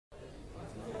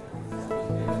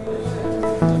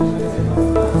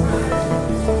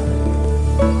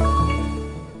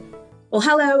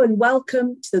Well, hello and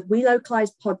welcome to the Welocalize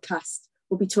podcast.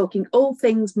 We'll be talking all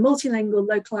things multilingual,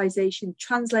 localization,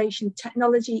 translation,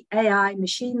 technology, AI,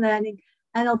 machine learning,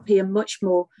 NLP, and much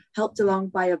more, helped along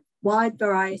by a wide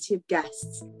variety of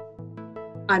guests.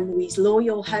 I'm Louise Law,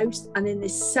 your host, and in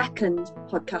this second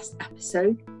podcast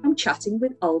episode, I'm chatting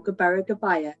with Olga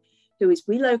Beregovaya, who is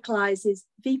Welocalize's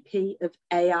VP of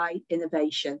AI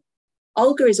Innovation.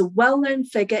 Olga is a well-known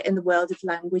figure in the world of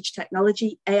language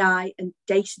technology, AI, and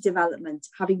data development,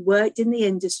 having worked in the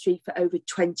industry for over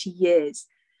 20 years.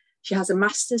 She has a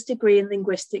master's degree in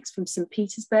linguistics from St.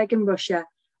 Petersburg in Russia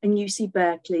and UC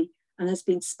Berkeley, and has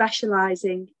been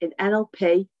specializing in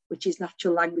NLP, which is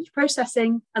natural language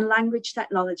processing, and language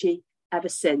technology ever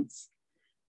since.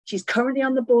 She's currently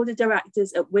on the board of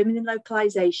directors at Women in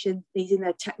Localization, leading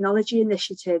their technology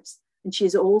initiatives, and she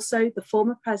is also the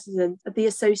former president of the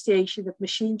Association of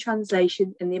Machine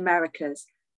Translation in the Americas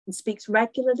and speaks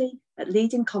regularly at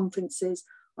leading conferences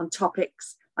on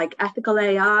topics like ethical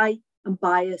AI and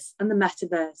bias and the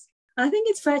metaverse. And I think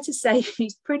it's fair to say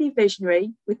she's pretty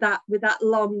visionary with that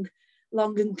long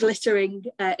and glittering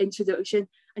introduction.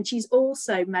 And she's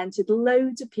also mentored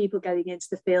loads of people getting into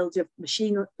the field of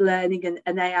machine learning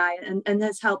and AI and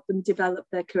has helped them develop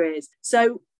their careers.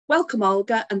 So welcome,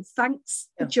 Olga, and thanks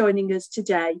for joining us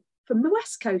today from the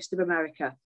West Coast of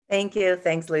America. Thank you.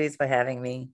 Thanks, Louise, for having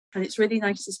me. And it's really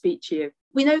nice to speak to you.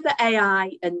 We know that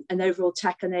AI and overall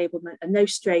tech enablement are no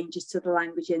strangers to the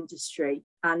language industry.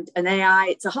 And AI,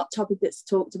 it's a hot topic that's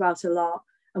talked about a lot.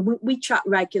 And we chat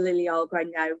regularly, Olga, I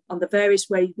know, on the various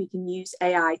ways we can use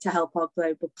AI to help our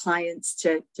global clients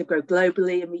to grow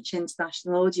globally and reach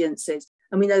international audiences.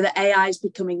 And we know that AI is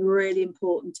becoming really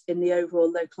important in the overall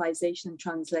localization and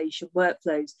translation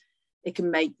workflows. It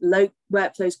can make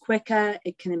workflows quicker,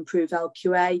 it can improve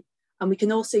LQA, and we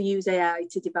can also use AI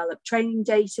to develop training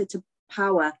data to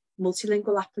power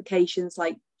multilingual applications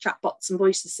like chatbots and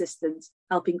voice assistants,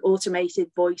 helping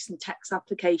automated voice and text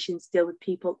applications deal with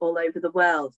people all over the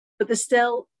world. But there's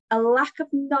still a lack of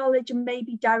knowledge and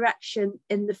maybe direction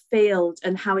in the field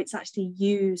and how it's actually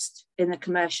used in a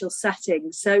commercial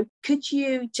setting. So could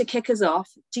you, to kick us off,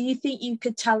 do you think you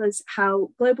could tell us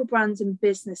how global brands and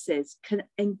businesses can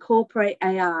incorporate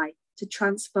AI to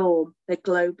transform their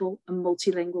global and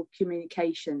multilingual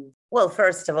communications? Well,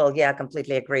 first of all, I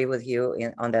completely agree with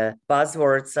you on the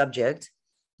buzzword subject.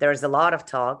 There's a lot of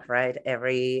talk, right?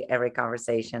 Every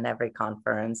conversation, every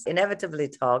conference inevitably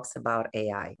talks about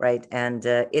AI, right? And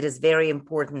it is very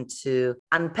important to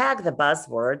unpack the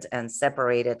buzzword and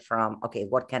separate it from, okay,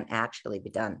 what can actually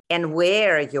be done and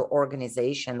where your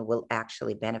organization will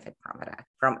actually benefit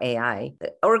from AI.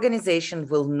 The organization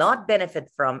will not benefit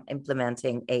from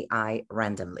implementing AI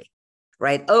randomly,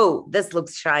 right? Oh, this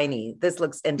looks shiny. This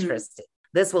looks interesting.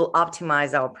 This will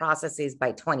optimize our processes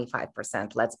by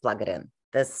 25%. Let's plug it in.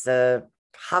 This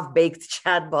half-baked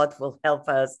chatbot will help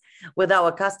us with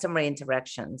our customer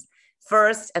interactions.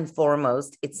 First and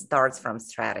foremost, it starts from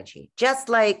strategy. Just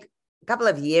like a couple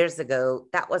of years ago,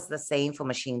 that was the same for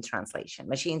machine translation.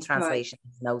 Machine translation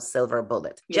is no silver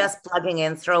bullet. Yeah. Just plugging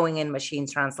in, throwing in machine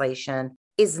translation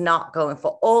is not going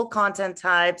for all content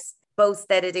types. Post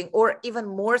editing, or even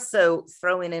more so,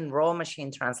 throwing in raw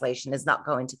machine translation is not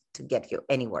going to get you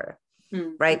anywhere.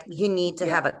 Right? You need to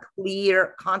have a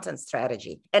clear content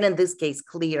strategy. And in this case,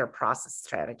 clear process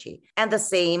strategy. And the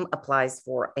same applies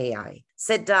for AI.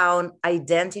 Sit down,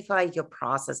 identify your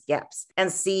process gaps,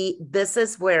 and see this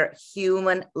is where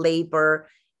human labor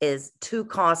is too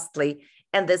costly.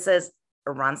 And this is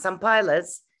run some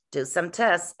pilots, do some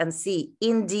tests, and see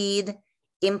indeed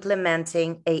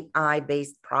implementing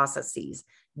AI-based processes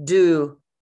do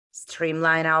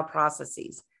streamline our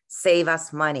processes, save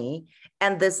us money.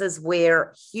 And this is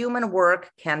where human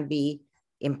work can be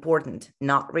important,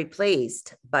 not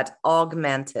replaced, but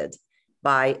augmented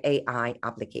by AI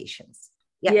applications.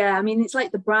 Yeah, I mean, it's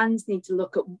like the brands need to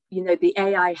look at, the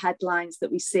AI headlines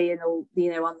that we see in all,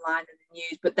 online and the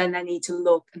news, but then they need to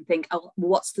look and think, oh,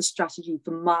 what's the strategy for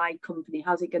my company?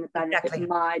 How's it going to benefit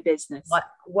my business?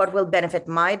 What will benefit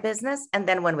my business? And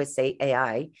then when we say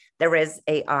AI, there is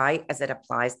AI as it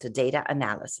applies to data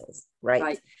analysis,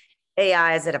 right?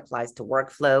 AI as it applies to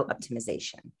workflow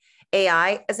optimization.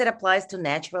 AI as it applies to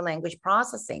natural language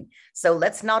processing. So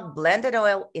let's not blend it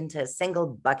all into a single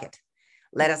bucket.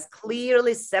 Let us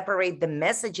clearly separate the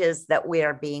messages that we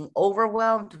are being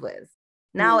overwhelmed with.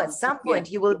 Now, at some point,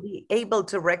 you will be able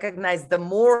to recognize the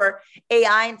more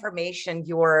AI information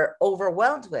you're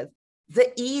overwhelmed with,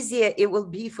 the easier it will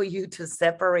be for you to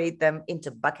separate them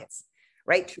into buckets,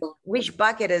 right? Which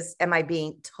bucket am I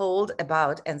being told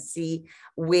about, and see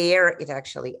where it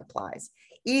actually applies.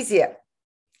 The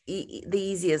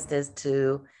easiest is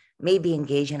to maybe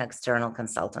engage an external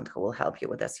consultant who will help you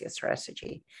with SEO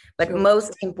strategy. But Sure.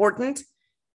 most important,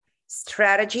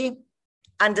 strategy,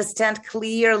 understand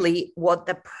clearly what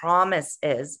the promise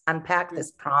is, unpack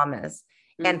this promise,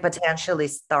 and potentially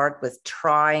start with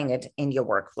trying it in your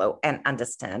workflow and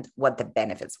understand what the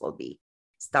benefits will be.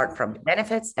 Start from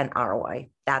benefits and ROI.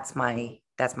 That's my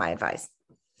advice.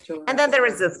 Sure. And then there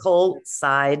is this whole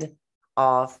side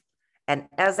of, and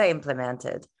as I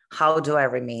implemented, how do I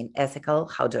remain ethical?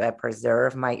 How do I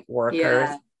preserve my workers'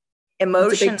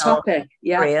 emotional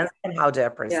experience? And how do I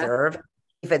preserve,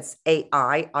 if it's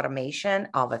AI automation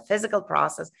of a physical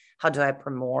process, how do I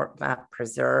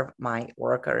preserve my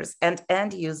workers and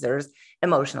end users'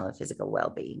 emotional and physical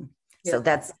well-being? So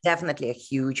that's definitely a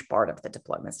huge part of the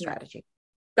deployment strategy.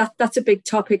 That's a big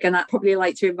topic, and I'd probably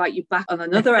like to invite you back on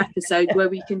another episode where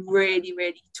we can really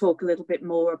talk a little bit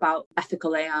more about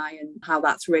ethical AI and how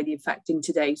that's really affecting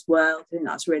today's world. I think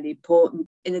that's really important.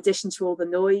 In addition to all the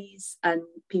noise, and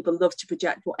people love to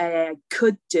project what AI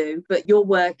could do, but you're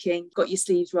working, got your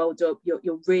sleeves rolled up,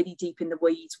 you're really deep in the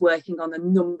weeds, working on a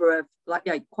number of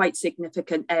quite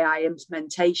significant AI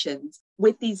implementations.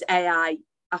 With these AI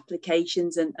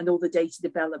applications and all the data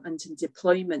development and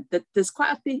deployment, that there's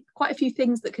quite a few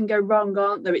things that can go wrong,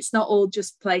 aren't there? It's not all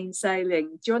just plain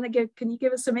sailing. Can you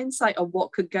give us some insight on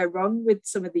what could go wrong with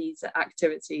some of these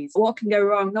activities? What can go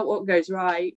wrong, not what goes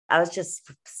right? I was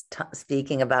just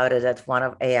speaking about it at one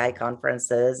of AI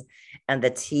conferences, and the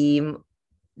team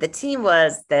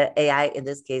was the AI, in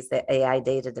this case, the AI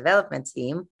data development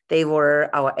team. They were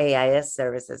our AIS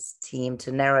services team.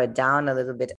 To narrow it down a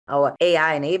little bit, our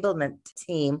AI enablement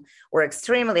team were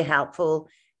extremely helpful,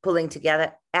 pulling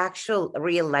together actual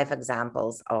real life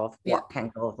examples of what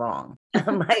can go wrong.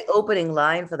 My opening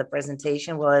line for the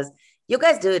presentation was, you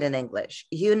guys do it in English.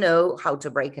 You know how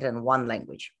to break it in one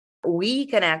language. We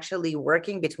can actually,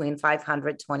 working between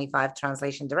 525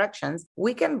 translation directions,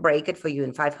 we can break it for you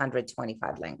in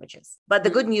 525 languages. But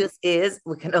the good news is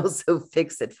we can also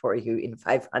fix it for you in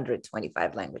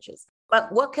 525 languages.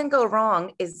 But what can go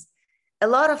wrong is a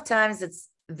lot of times it's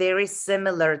very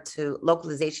similar to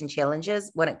localization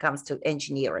challenges when it comes to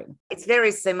engineering. It's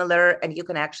very similar, and you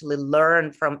can actually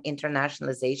learn from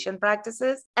internationalization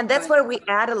practices. And that's where we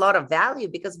add a lot of value,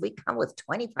 because we come with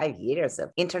 25 years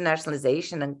of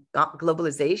internationalization and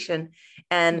globalization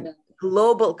and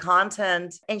global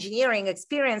content engineering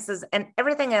experiences and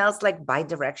everything else, like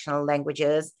bidirectional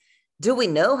languages. Do we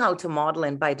know how to model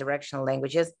in bidirectional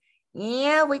languages?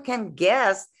 Yeah, we can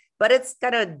guess, but it's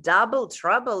got a double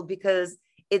trouble, because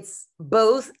it's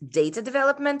both data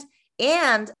development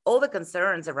and all the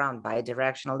concerns around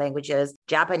bidirectional languages,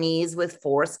 Japanese with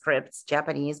 4 scripts,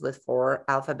 Japanese with 4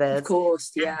 alphabets. Of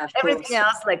course, everything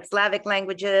else like Slavic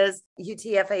languages,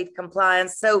 UTF-8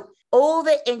 compliance. So all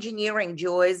the engineering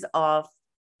joys of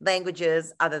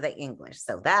languages other than English.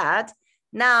 So that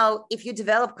now, if you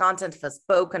develop content for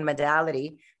spoken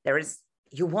modality,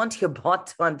 you want your bot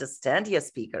to understand your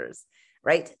speakers.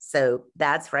 Right? So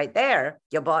that's right there.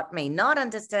 Your bot may not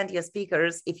understand your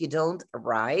speakers if you don't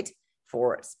write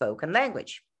for spoken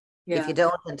language. If you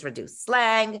don't introduce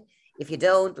slang, if you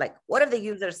don't, what if the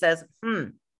user says,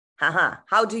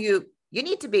 how do you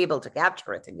need to be able to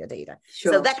capture it in your data.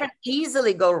 So that can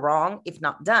easily go wrong if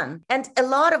not done. And a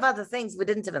lot of other things we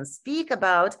didn't even speak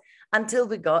about until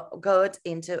we got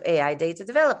into AI data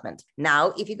development.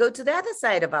 Now, if you go to the other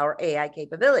side of our AI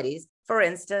capabilities, for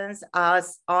instance,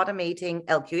 us automating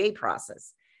LQA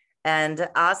process and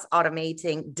us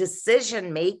automating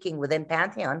decision-making within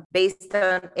Pantheon based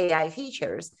on AI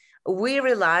features, we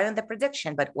rely on the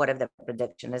prediction. But what if the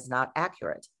prediction is not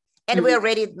accurate? And we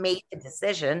already made a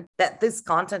decision that this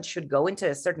content should go into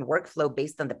a certain workflow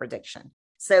based on the prediction.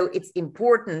 So it's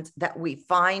important that we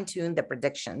fine-tune the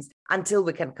predictions until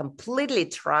we can completely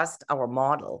trust our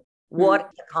model, what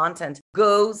the content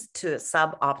goes to a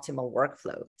suboptimal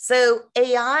workflow. So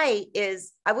AI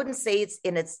is, I wouldn't say it's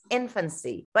in its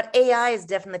infancy, but AI is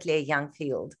definitely a young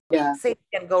field. Things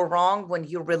can go wrong when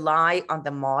you rely on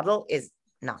the model is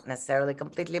not necessarily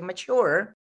completely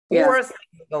mature. Or things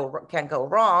can go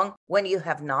wrong when you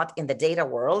have not, in the data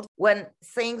world, when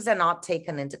things are not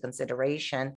taken into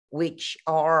consideration, which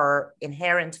are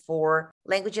inherent for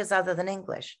languages other than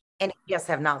English. And you just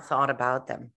have not thought about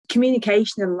them.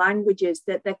 Communication and languages,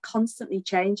 that they're constantly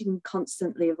changing,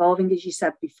 constantly evolving. As you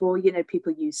said before,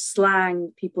 people use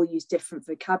slang, people use different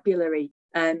vocabulary.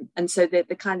 And so the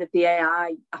kind of the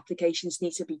AI applications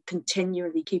need to be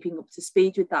continually keeping up to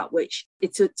speed with that, which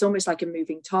it's almost like a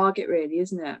moving target, really,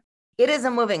 isn't it? It is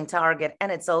a moving target.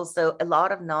 And it's also a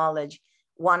lot of knowledge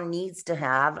one needs to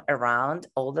have around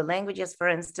all the languages, for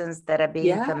instance, that are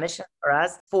being commissioned for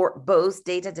us for both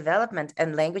data development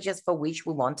and languages for which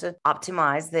we want to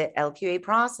optimize the LQA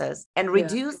process and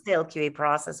reduce the LQA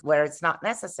process where it's not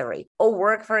necessary, or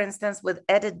work, for instance, with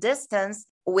edit distance,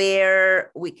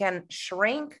 where we can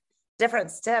shrink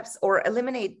different steps or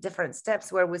eliminate different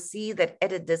steps where we see that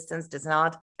edit distance does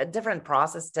not, different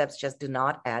process steps just do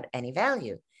not add any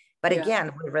value. But again,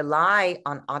 we rely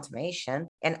on automation,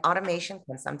 and automation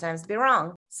can sometimes be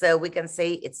wrong. So we can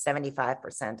say it's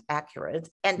 75% accurate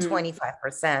and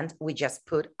 25% we just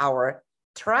put our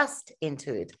trust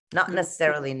into it, not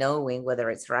necessarily knowing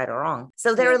whether it's right or wrong.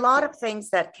 So there are a lot of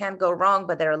things that can go wrong,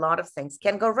 but there are a lot of things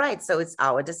can go right. So it's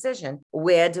our decision.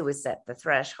 Where do we set the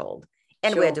threshold?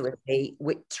 And where do we say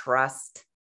we trust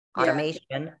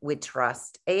automation, we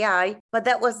trust AI? But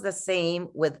that was the same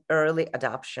with early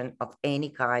adoption of any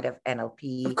kind of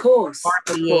NLP, of course,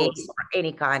 RPA, or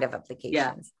any kind of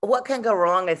applications. What can go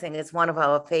wrong, I think, is one of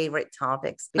our favorite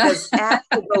topics, because as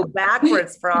we go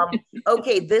backwards from,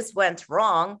 okay, this went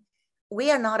wrong, we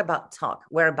are not about talk,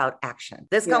 we're about action.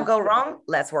 This can go wrong,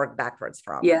 let's work backwards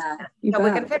from it. So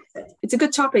we can fix it. It's a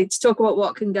good topic to talk about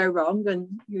what can go wrong, and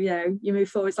you move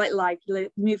forward. It's like life, you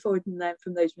move forward and learn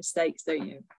from those mistakes, don't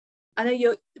you? I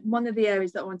know one of the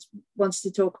areas that I wanted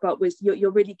to talk about was you're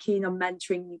really keen on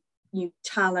mentoring new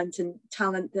talent and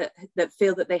talent that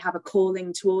feel that they have a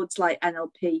calling towards like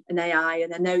NLP and AI.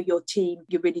 And I know your team,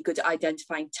 you're really good at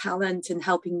identifying talent and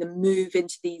helping them move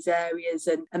into these areas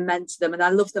and mentor them. And I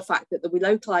love the fact that the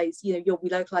Welocalize, your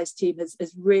Welocalize team has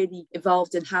really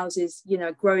evolved and houses,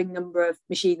 a growing number of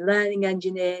machine learning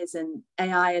engineers and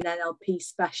AI and NLP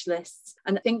specialists.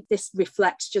 And I think this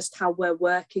reflects just how we're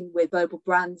working with global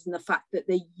brands and the fact that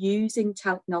they're using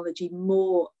technology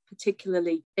more,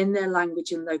 particularly in their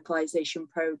language and localization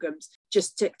programs,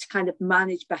 just to kind of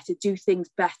manage better, do things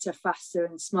better, faster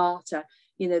and smarter.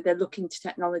 They're looking to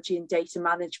technology and data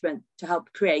management to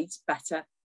help create better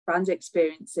brand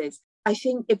experiences. I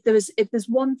think if there's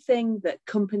one thing that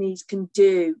companies can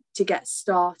do to get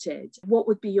started, what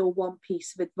would be your one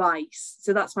piece of advice?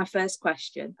 So that's my first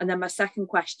question. And then my second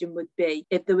question would be,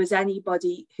 if there was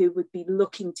anybody who would be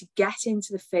looking to get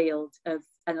into the field of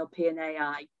NLP and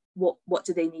AI, what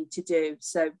do they need to do?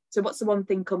 So what's the one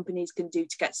thing companies can do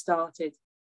to get started?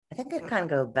 I think it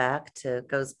kind of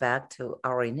goes back to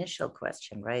our initial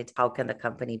question, right? How can the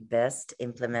company best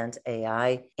implement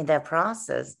AI in their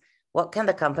process? What can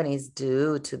the companies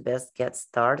do to best get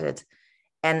started?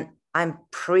 And I'm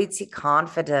pretty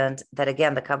confident that,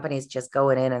 again, the company is just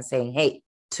going in and saying, hey,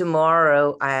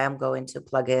 tomorrow I am going to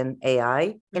plug in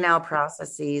AI in our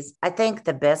processes. I think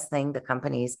the best thing the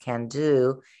companies can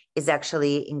do is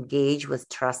actually engage with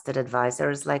trusted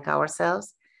advisors like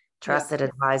ourselves, trusted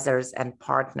advisors and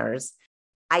partners,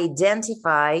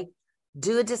 identify,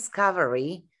 do a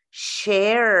discovery,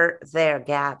 share their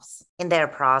gaps in their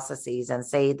processes and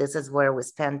say, this is where we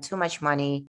spend too much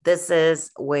money. This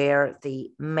is where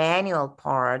the manual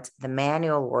part, the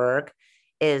manual work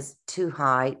is too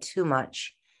high, too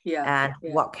much.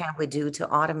 What can we do to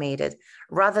automate it?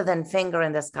 Rather than finger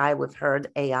in the sky, we've heard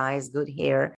AI is good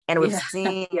here, and we've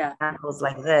seen examples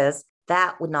like this.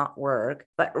 That would not work,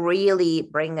 but really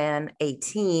bring in a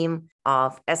team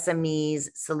of SMEs,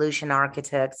 solution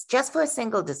architects, just for a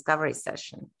single discovery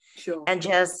session. Sure. And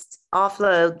just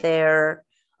offload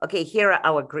here are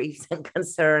our griefs and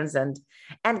concerns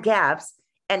and gaps.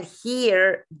 And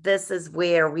here, this is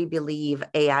where we believe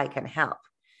AI can help.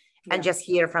 And just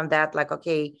hear from that,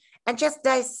 and just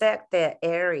dissect the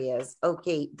areas.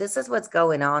 Okay, this is what's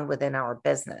going on within our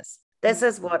business. This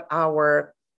is what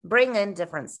bring in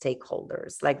different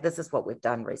stakeholders. This is what we've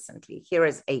done recently. Here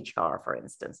is HR, for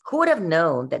instance. Who would have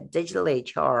known that digital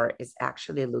HR is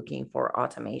actually looking for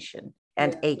automation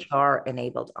and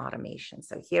HR-enabled automation?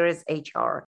 So here is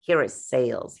HR, here is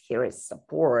sales, here is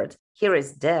support, here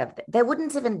is dev. There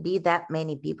wouldn't even be that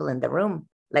many people in the room,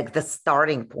 the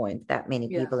starting point, that many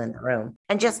people in the room,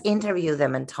 and just interview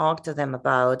them and talk to them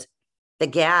about the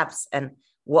gaps and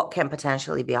what can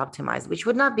potentially be optimized, which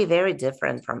would not be very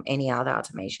different from any other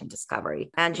automation discovery.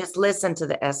 And just listen to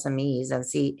the SMEs and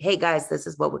see, hey guys, this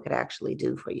is what we could actually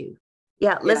do for you.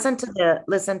 Listen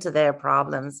to their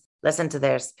problems, listen to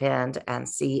their spend and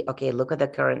see, okay, look at the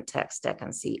current tech stack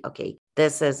and see, okay,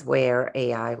 this is where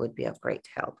AI would be of great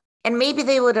help. And maybe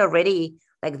they would already,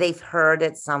 they've heard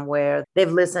it somewhere,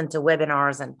 they've listened to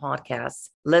webinars and podcasts,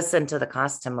 listened to the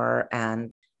customer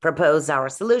and propose our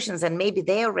solutions. And maybe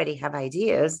they already have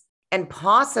ideas, and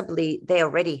possibly they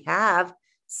already have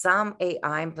some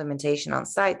AI implementation on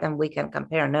site. Then we can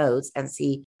compare notes and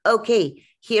see, okay,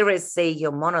 Here is, say,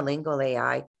 your monolingual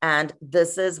AI, and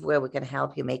this is where we can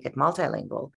help you make it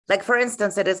multilingual. Like, for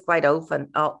instance, it is quite often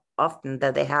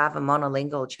that they have a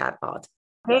monolingual chatbot.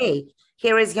 Hey,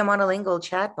 here is your monolingual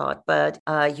chatbot, but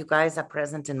you guys are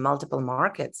present in multiple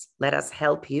markets. Let us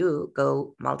help you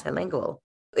go multilingual.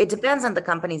 It depends on the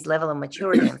company's level of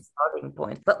maturity and starting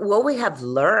point. But what we have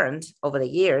learned over the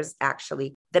years,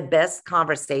 actually, the best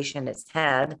conversation is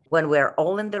had when we're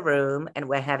all in the room and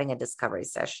we're having a discovery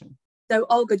session. So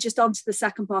Olga, just on to the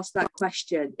second part of that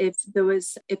question, if there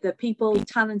are people,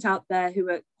 talent out there who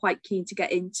are quite keen to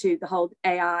get into the whole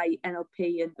AI,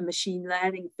 NLP and machine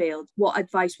learning field, what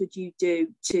advice would you do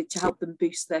to help them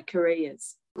boost their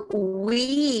careers?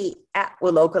 We at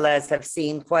Welocalize have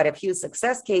seen quite a few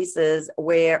success cases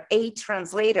where a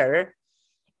translator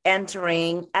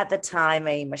entering at the time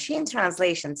a machine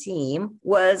translation team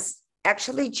was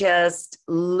actually just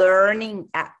learning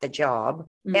at the job,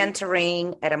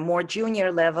 entering at a more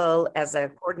junior level as a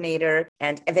coordinator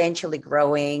and eventually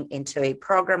growing into a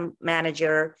program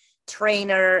manager,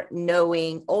 trainer,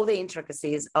 knowing all the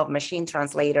intricacies of machine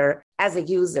translator as a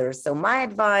user. So my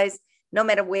advice, no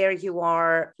matter where you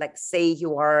are, like say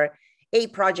you are a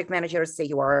project manager, say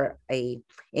you are in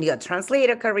your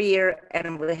translator career,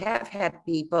 and we have had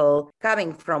people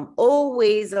coming from all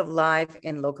ways of life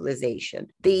in localization.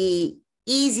 The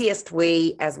easiest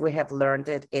way, as we have learned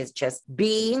it, is just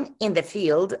being in the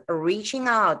field, reaching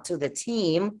out to the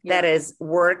team that is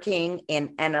working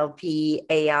in NLP,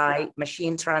 AI,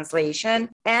 machine translation,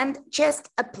 and just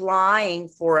applying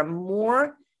for a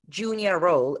more junior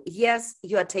role. Yes,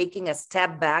 you are taking a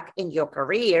step back in your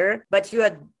career, but you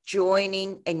are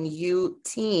joining a new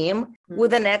team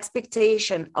with an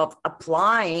expectation of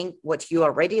applying what you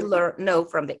already know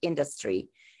from the industry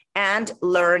and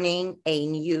learning a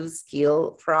new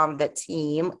skill from the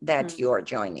team that you are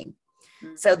joining.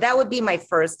 So that would be my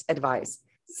first advice.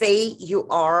 Say you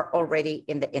are already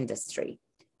in the industry.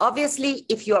 Obviously,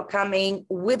 if you are coming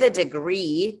with a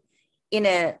degree in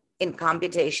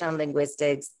computational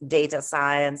linguistics, data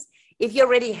science, if you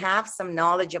already have some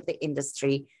knowledge of the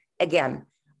industry, again,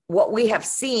 what we have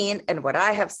seen and what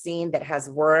I have seen that has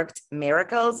worked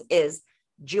miracles is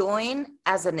join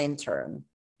as an intern.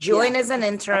 Join as an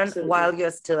intern while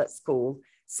you're still at school.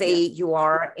 Say you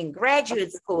are in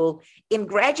graduate school. In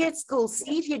graduate school,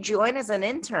 see if you join as an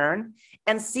intern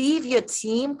and see if your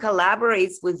team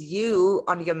collaborates with you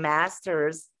on your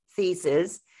master's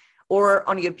thesis or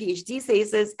on your PhD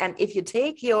thesis. And if you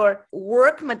take your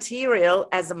work material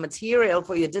as a material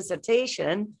for your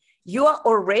dissertation, you are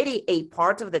already a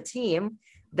part of the team.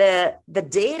 The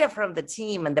data from the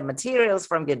team and the materials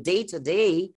from your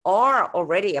day-to-day are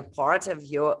already a part of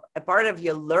your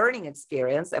learning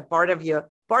experience, a part of your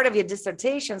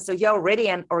dissertation. So you're already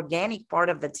an organic part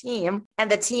of the team.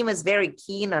 And the team is very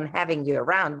keen on having you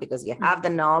around because you have the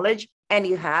knowledge and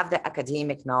you have the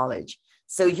academic knowledge.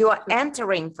 So you are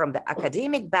entering from the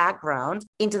academic background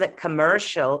into the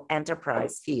commercial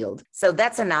enterprise field. So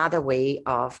that's another way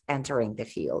of entering the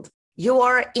field. You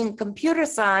are in computer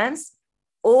science.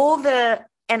 All the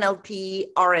NLP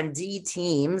R&D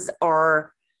teams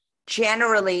are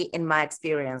generally, in my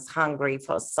experience, hungry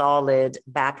for solid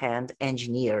backend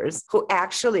engineers who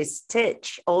actually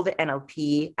stitch all the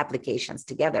NLP applications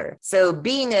together. So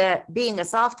being a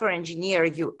software engineer,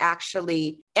 you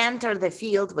actually enter the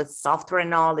field with software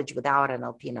knowledge without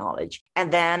NLP knowledge.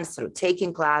 And then through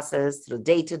taking classes, through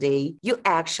day-to-day, you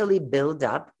actually build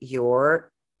up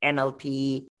your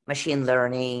NLP, machine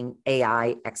learning,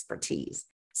 AI expertise.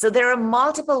 So there are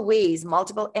multiple ways,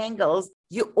 multiple angles.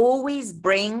 You always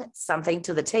bring something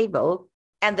to the table,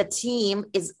 and the team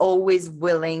is always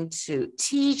willing to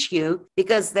teach you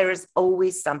because there is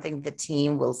always something the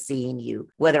team will see in you,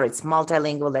 whether it's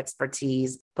multilingual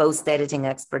expertise, post-editing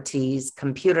expertise,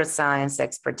 computer science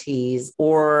expertise,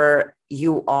 or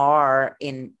you are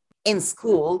in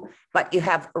school, but you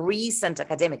have recent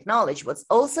academic knowledge. What's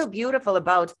also beautiful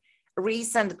about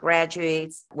recent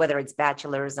graduates, whether it's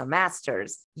bachelor's or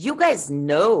master's, you guys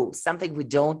know something we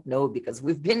don't know because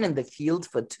we've been in the field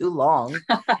for too long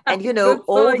and you know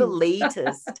all the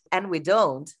latest and we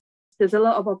don't. There's a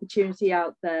lot of opportunity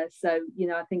out there. So,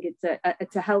 I think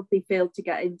it's a healthy field to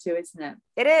get into, isn't it?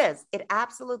 It is. It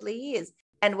absolutely is.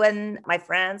 And when my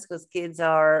friends whose kids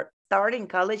are starting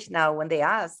college now, when they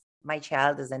ask, my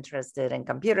child is interested in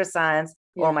computer science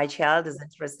or my child is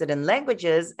interested in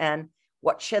languages and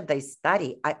what should they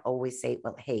study? I always say,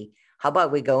 well, hey, how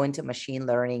about we go into machine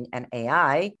learning and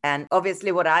AI? And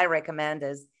obviously what I recommend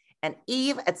is, and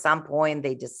if at some point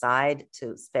they decide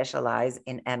to specialize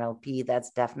in NLP, that's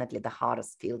definitely the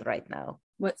hottest field right now.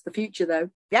 What's the future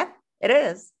though? Yeah, it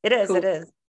is. It is. Cool. It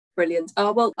is. Brilliant.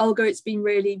 Oh, well, Olga, it's been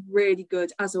really, really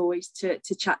good, as always, to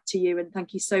chat to you. And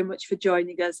thank you so much for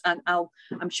joining us. And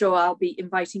I'm sure I'll be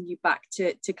inviting you back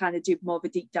to kind of do more of a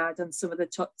deep dive on some of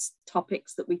the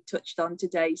topics that we've touched on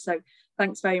today. So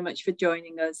thanks very much for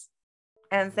joining us.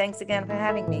 And thanks again for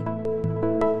having me.